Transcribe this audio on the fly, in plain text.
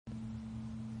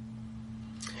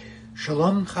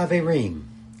Shalom Chaverim,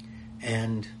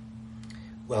 and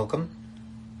welcome.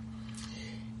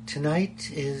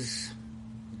 Tonight is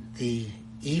the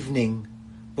evening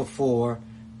before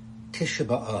Tisha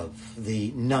B'Av,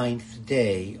 the 9th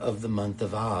day of the month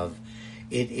of Av.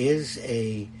 It is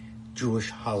a Jewish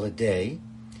holiday.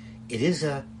 It is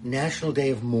a national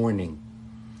day of mourning.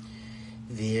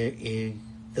 The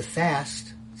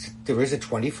fast, there is a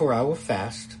 24-hour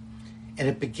fast, and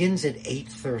it begins at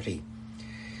 8:30.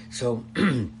 So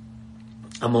I'm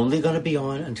only going to be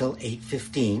on until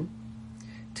 8:15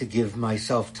 to give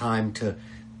myself time to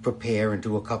prepare and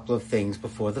do a couple of things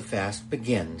before the fast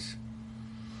begins.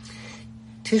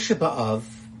 Tisha B'Av,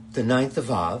 the 9th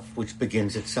of Av, which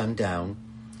begins at sundown,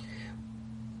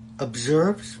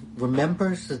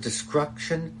 remembers the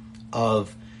destruction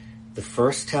of the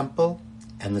first temple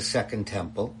and the second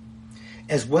temple,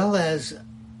 as well as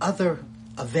other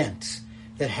events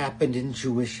that happened in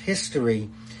Jewish history.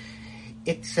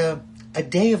 It's a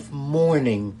day of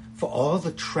mourning for all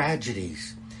the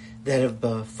tragedies that have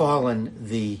befallen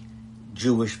the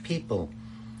Jewish people.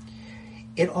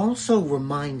 It also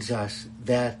reminds us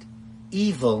that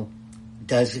evil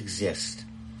does exist.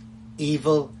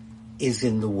 Evil is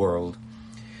in the world.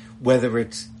 Whether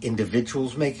it's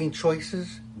individuals making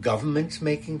choices, governments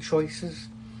making choices,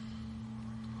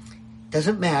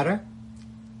 doesn't matter.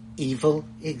 Evil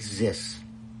exists.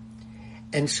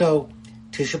 And so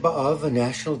Tisha B'Av, a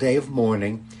national day of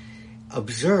mourning,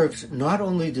 observes not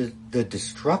only the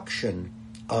destruction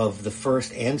of the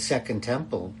first and second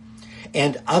temple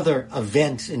and other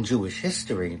events in Jewish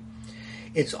history,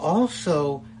 it's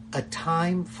also a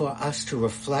time for us to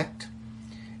reflect,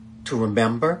 to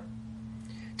remember,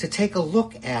 to take a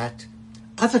look at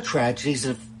other tragedies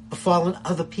that have befallen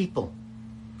other people.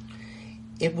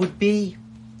 It would be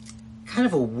kind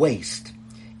of a waste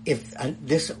if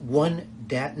this one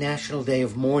national day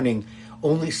of mourning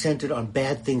only centered on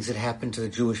bad things that happened to the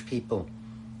Jewish people.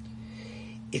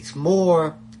 It's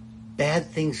more bad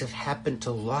things have happened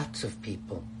to lots of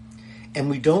people, and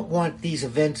we don't want these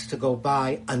events to go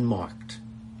by unmarked.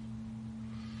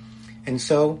 And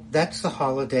so that's the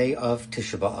holiday of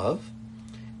Tisha B'Av,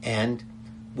 and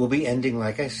we'll be ending,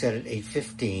 like I said, at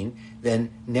 8:15.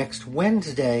 Then next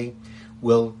Wednesday,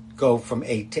 we'll go from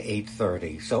 8 to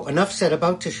 8:30. So enough said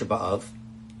about Tisha B'Av.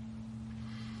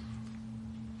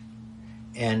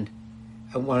 And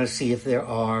I want to see if there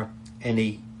are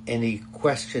any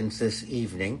questions this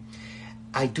evening.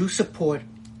 I do support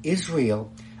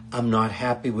Israel. I'm not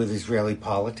happy with Israeli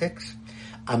politics.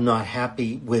 I'm not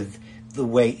happy with the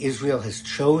way Israel has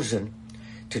chosen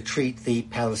to treat the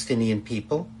Palestinian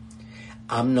people.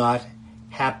 I'm not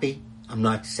happy, I'm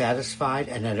not satisfied,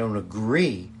 and I don't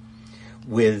agree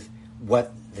with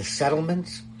what the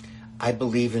settlements. I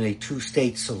believe in a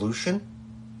two-state solution,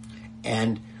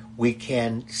 and we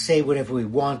can say whatever we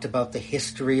want about the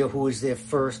history of who was there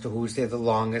first or who was there the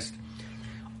longest.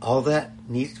 All that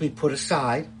needs to be put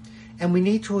aside, and we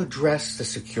need to address the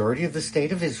security of the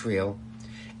state of Israel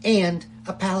and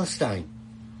a Palestine.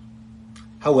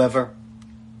 However,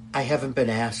 I haven't been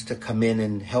asked to come in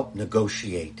and help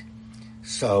negotiate.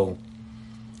 So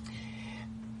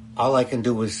all I can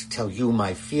do is tell you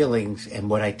my feelings and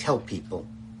what I tell people.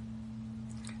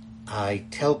 I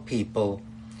tell people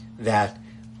that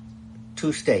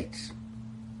two states,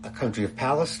 a country of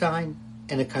Palestine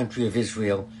and a country of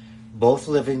Israel, both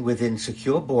living within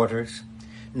secure borders,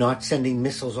 not sending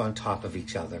missiles on top of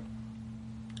each other.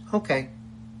 Okay,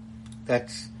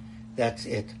 that's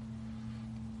it.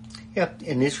 Yep,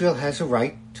 and Israel has a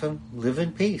right to live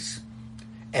in peace,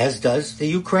 as does the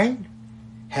Ukraine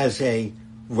has a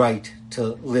right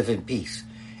to live in peace.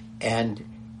 And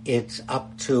it's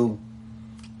up to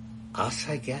us,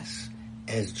 I guess,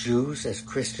 as Jews, as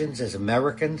Christians, as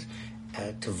Americans,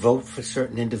 to vote for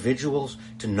certain individuals,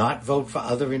 to not vote for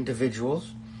other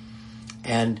individuals,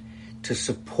 and to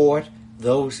support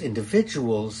those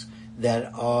individuals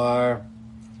that are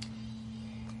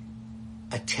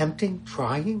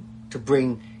trying to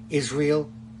bring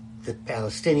Israel, the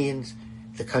Palestinians,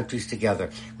 the countries together.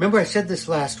 Remember, I said this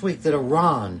last week, that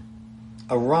Iran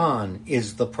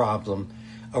is the problem.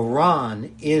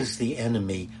 Iran is the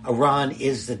enemy. Iran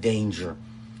is the danger.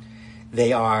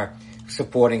 They are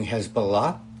supporting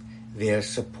Hezbollah. They're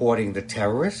supporting the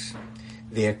terrorists.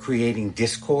 They're creating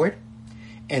discord.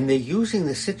 And they're using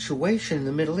the situation in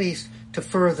the Middle East to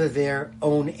further their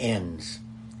own ends.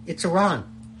 It's Iran.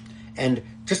 And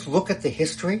just look at the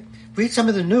history. Read some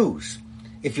of the news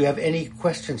if you have any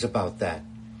questions about that.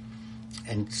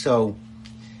 And so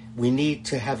we need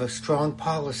to have a strong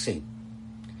policy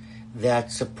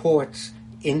that supports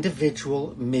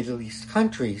individual Middle East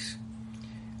countries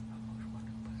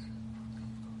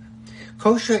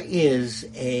Kosher is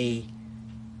a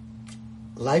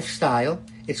lifestyle.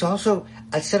 It's also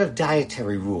a set of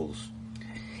dietary rules.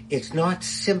 It's not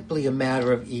simply a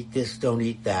matter of eat this, don't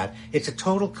eat that. It's a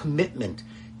total commitment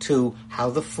to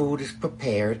how the food is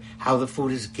prepared, how the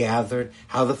food is gathered,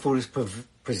 how the food is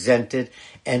presented,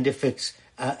 and if it's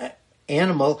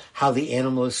animal, how the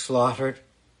animal is slaughtered.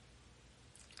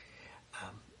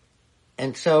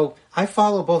 And so I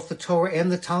follow both the Torah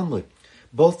and the Talmud.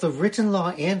 Both the written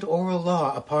law and oral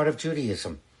law are part of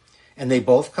Judaism. And they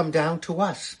both come down to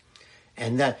us.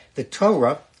 And that the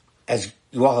Torah, as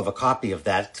you all have a copy of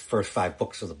that, the first 5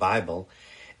 books of the Bible,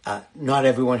 not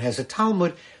everyone has a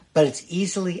Talmud, but it's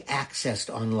easily accessed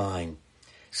online.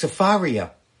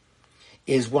 Sefaria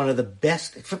is one of the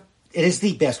best, it is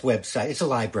the best website, it's a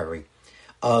library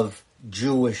of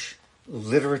Jewish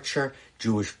literature,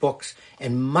 Jewish books,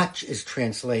 and much is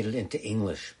translated into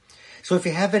English. So if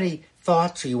you have any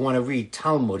thoughts, or you want to read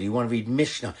Talmud, you want to read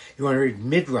Mishnah, you want to read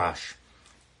Midrash,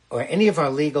 or any of our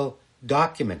legal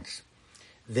documents,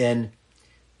 then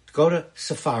go to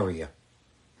Sefaria.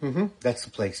 That's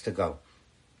the place to go.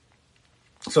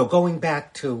 So going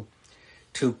back to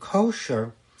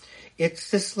kosher, it's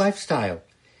this lifestyle.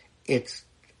 It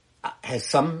has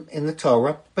some in the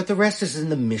Torah, but the rest is in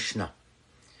the Mishnah.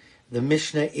 The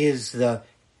Mishnah is the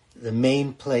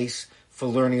main place for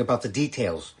learning about the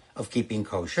details of keeping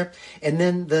kosher. And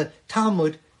then the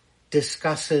Talmud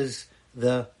discusses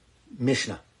the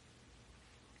Mishnah.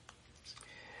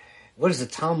 What does the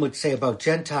Talmud say about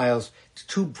Gentiles? It's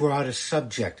too broad a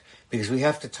subject because we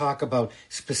have to talk about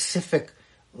specific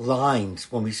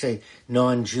lines when we say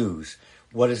non-Jews.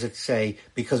 What does it say?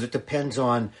 Because it depends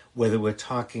on whether we're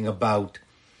talking about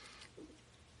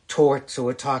torts or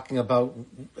we're talking about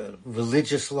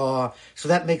religious law. So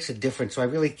that makes a difference. So I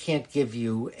really can't give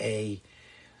you a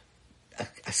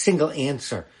single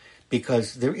answer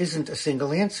because there isn't a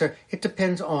single answer. It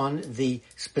depends on the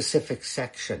specific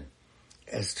section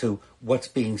as to what's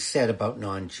being said about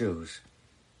non-Jews.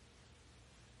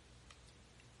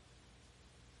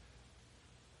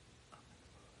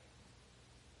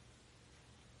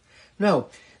 No,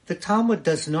 the Talmud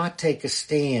does not take a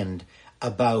stand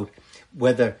about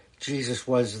whether Jesus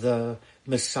was the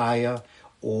Messiah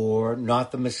or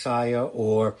not the Messiah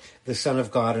or the Son of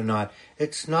God or not.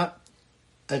 It's not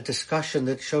a discussion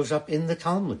that shows up in the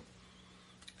Talmud.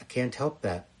 I can't help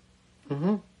that.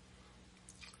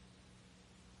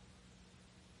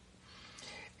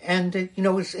 And,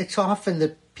 it's often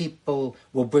that people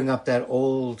will bring up that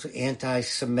old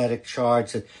anti-Semitic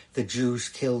charge that the Jews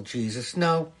killed Jesus.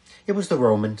 No, it was the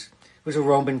Romans. It was a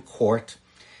Roman court,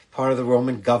 part of the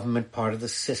Roman government, part of the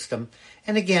system.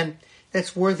 And again,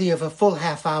 that's worthy of a full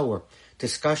half-hour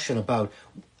discussion about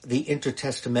the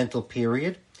intertestamental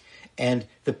period and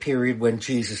the period when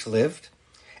Jesus lived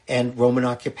and Roman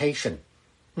occupation.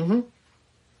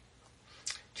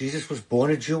 Jesus was born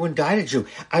a Jew and died a Jew.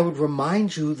 I would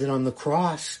remind you that on the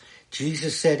cross,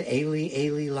 Jesus said, Eli,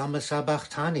 Eli, lama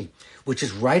sabachthani, which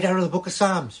is right out of the book of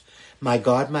Psalms. My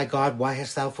God, why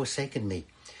hast thou forsaken me?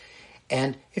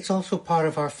 And it's also part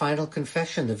of our final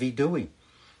confession, the Vidui.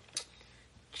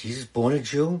 Jesus born a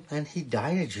Jew and he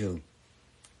died a Jew.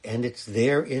 And it's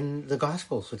there in the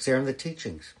Gospels. It's there in the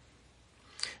teachings.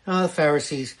 Now, the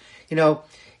Pharisees,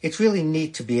 it's really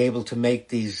neat to be able to make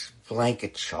these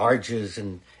blanket charges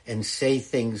and say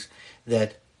things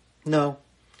that, no,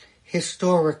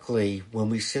 historically, when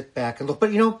we sit back and look,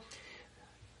 but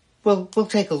we'll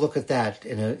take a look at that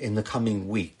in the coming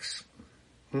weeks.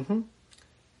 I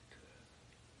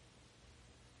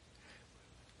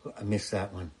missed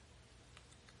that one.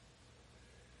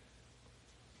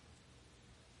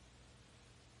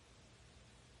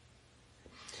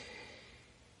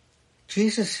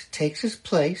 Jesus takes his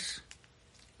place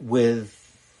with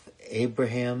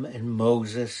Abraham and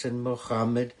Moses and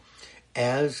Muhammad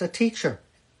as a teacher.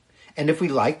 And if we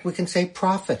like, we can say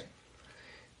prophet.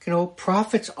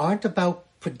 Prophets aren't about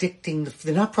predicting,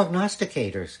 they're not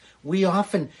prognosticators. We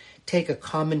often take a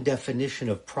common definition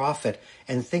of prophet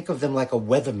and think of them like a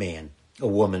weatherman, a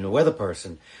woman, a weather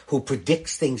person, who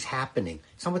predicts things happening.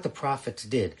 It's not what the prophets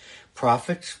did.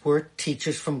 Prophets were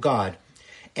teachers from God.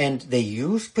 And they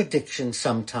use prediction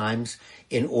sometimes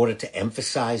in order to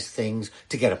emphasize things,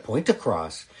 to get a point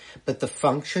across. But the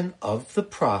function of the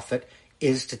prophet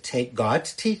is to take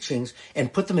God's teachings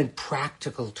and put them in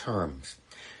practical terms.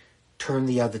 Turn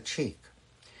the other cheek.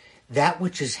 That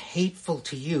which is hateful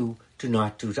to you, do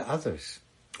not do to others.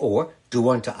 Or do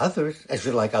unto others as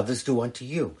you'd like others do unto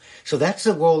you. So that's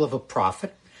the role of a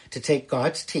prophet, to take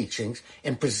God's teachings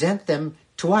and present them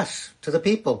to us, to the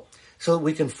people, so that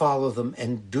we can follow them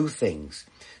and do things.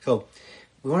 So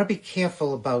We want to be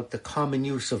careful about the common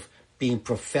use of being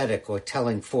prophetic or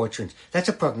telling fortunes. That's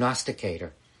a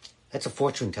prognosticator. That's a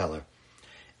fortune teller.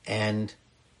 And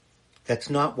that's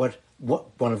not what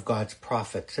one of God's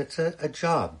prophets. It's a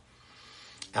job.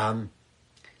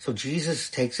 So Jesus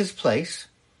takes his place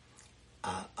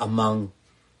among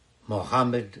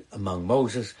Muhammad, among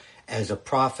Moses, as a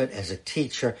prophet, as a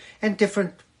teacher, and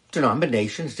different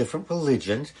denominations, different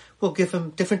religions will give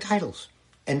him different titles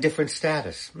and different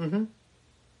status. No,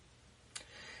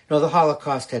 the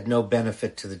Holocaust had no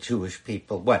benefit to the Jewish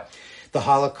people. What? The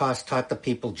Holocaust taught the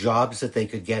people jobs that they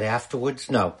could get afterwards?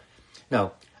 No.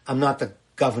 I'm not the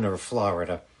governor of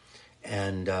Florida.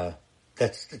 And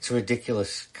it's a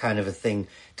ridiculous kind of a thing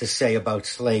to say about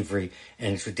slavery.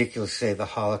 And it's ridiculous to say the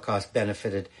Holocaust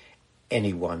benefited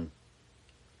anyone.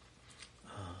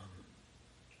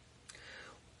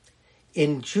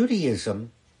 In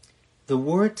Judaism, the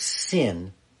word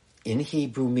sin in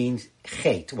Hebrew means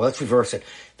hate. Well, let's reverse it.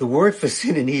 The word for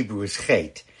sin in Hebrew is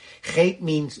hate. Hate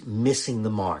means missing the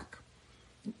mark.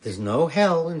 There's no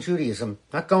hell in Judaism,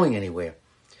 not going anywhere.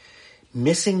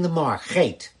 Missing the mark,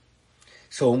 hate.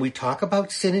 So when we talk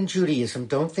about sin in Judaism,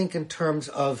 don't think in terms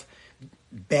of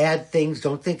bad things.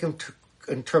 Don't think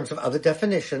in terms of other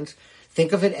definitions.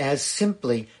 Think of it as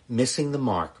simply missing the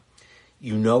mark.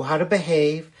 You know how to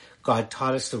behave. God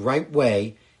taught us the right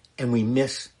way, and we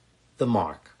miss the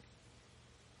mark.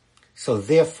 So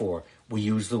therefore, we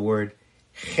use the word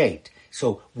hate.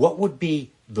 So what would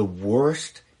be the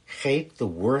worst hate, the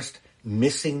worst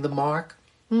missing the mark?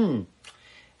 Again,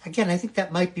 I think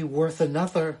that might be worth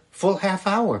another full half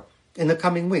hour in the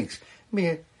coming weeks. I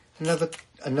mean,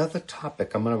 another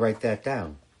topic. I'm going to write that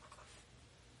down.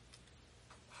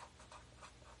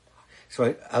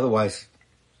 So otherwise,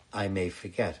 I may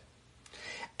forget.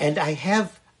 And I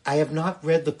have not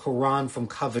read the Quran from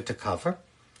cover to cover.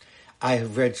 I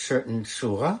have read certain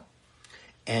surah.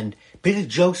 And Billy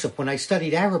Joseph, when I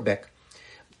studied Arabic,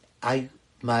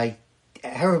 my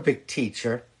Arabic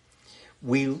teacher,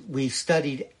 we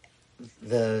studied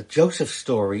the Joseph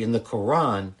story in the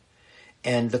Quran,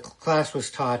 and the class was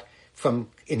taught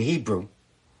in Hebrew.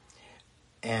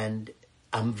 And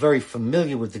I'm very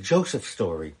familiar with the Joseph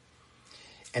story.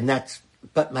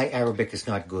 But my Arabic is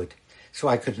not good. So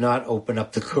I could not open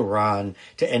up the Quran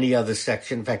to any other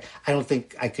section. In fact, I don't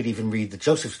think I could even read the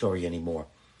Joseph story anymore.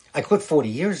 I could 40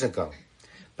 years ago,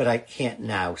 but I can't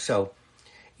now. So,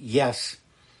 yes,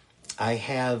 I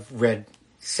have read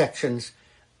sections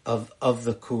of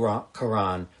the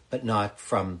Quran, but not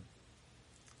from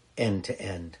end to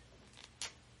end.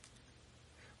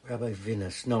 Rabbi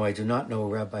Vinus. No, I do not know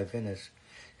Rabbi Vinus.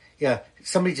 Yeah,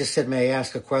 somebody just said, may I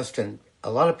ask a question?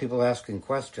 A lot of people are asking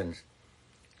questions.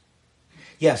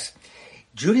 Yes,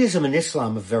 Judaism and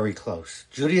Islam are very close.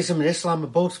 Judaism and Islam are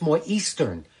both more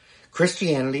Eastern.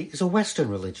 Christianity is a Western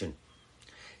religion.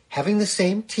 Having the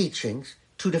same teachings,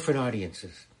 two different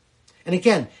audiences. And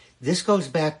again, this goes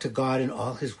back to God and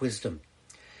all his wisdom.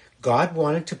 God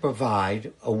wanted to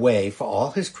provide a way for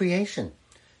all his creation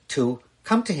to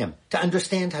come to him, to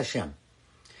understand Hashem.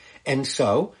 And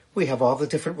so we have all the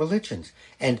different religions.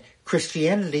 And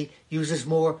Christianity uses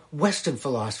more Western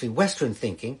philosophy, Western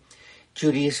thinking.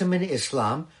 Judaism and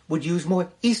Islam would use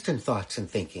more Eastern thoughts and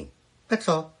thinking. That's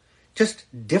all. Just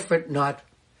different, not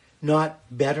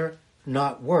better,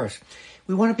 not worse.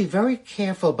 We want to be very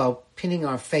careful about pinning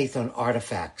our faith on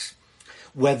artifacts,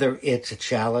 whether it's a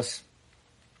chalice,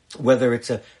 whether it's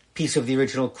a piece of the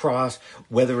original cross,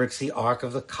 whether it's the Ark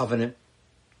of the Covenant.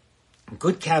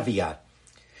 Good caveat.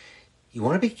 You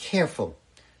want to be careful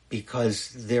because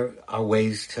there are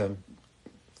ways to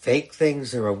fake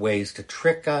things, there are ways to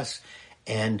trick us,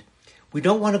 and we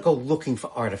don't want to go looking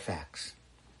for artifacts.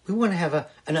 We want to have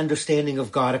an understanding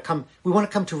of God. We want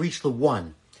to come to reach the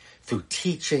one through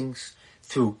teachings,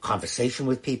 through conversation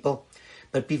with people.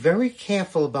 But be very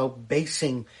careful about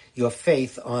basing your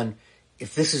faith on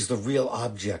if this is the real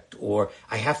object or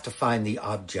I have to find the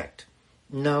object.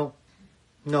 No.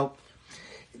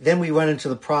 Then we run into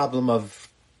the problem of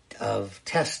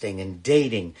testing and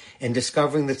dating and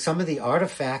discovering that some of the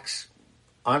artifacts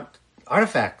aren't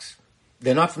artifacts.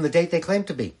 They're not from the date they claim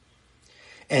to be.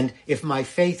 And if my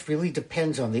faith really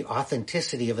depends on the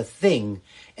authenticity of a thing,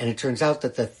 and it turns out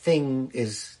that the thing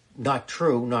is not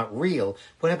true, not real,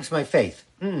 what happens to my faith?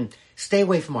 Stay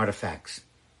away from artifacts.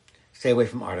 Stay away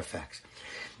from artifacts.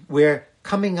 We're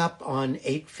coming up on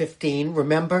 8/15.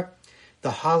 Remember,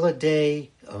 the holiday,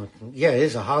 it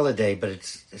is a holiday, but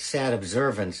it's a sad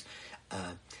observance.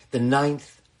 The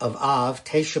 9th of Av,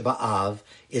 Tisha B'Av,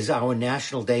 is our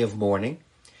national day of mourning.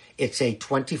 It's a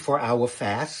 24-hour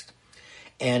fast,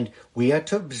 and we are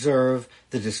to observe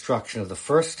the destruction of the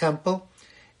first temple,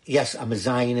 Yes, I'm a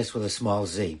Zionist with a small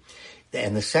z.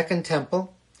 And the second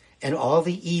temple and all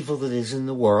the evil that is in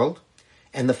the world.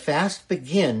 And the fast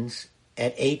begins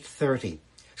at 8:30.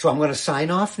 So I'm going to sign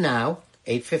off now,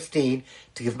 8:15,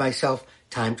 to give myself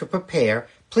time to prepare.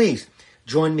 Please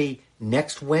join me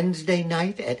next Wednesday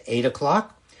night at 8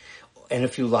 o'clock. And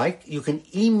if you like, you can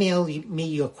email me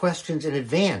your questions in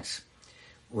advance.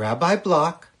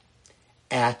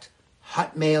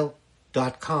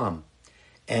 rabbiblock@hotmail.com.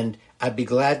 And I'd be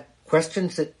glad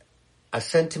questions that are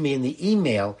sent to me in the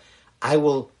email, I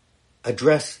will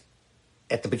address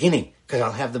at the beginning because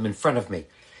I'll have them in front of me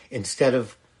instead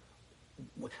of,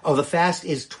 the fast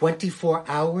is 24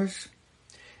 hours,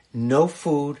 no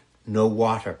food, no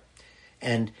water.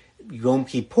 And Yom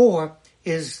Kippur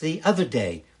is the other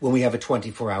day when we have a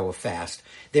 24-hour fast.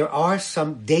 There are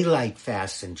some daylight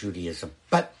fasts in Judaism,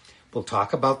 but we'll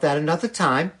talk about that another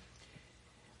time.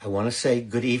 I want to say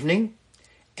good evening,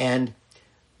 and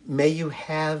may you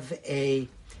have a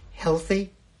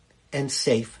healthy and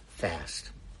safe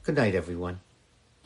fast. Good night, everyone.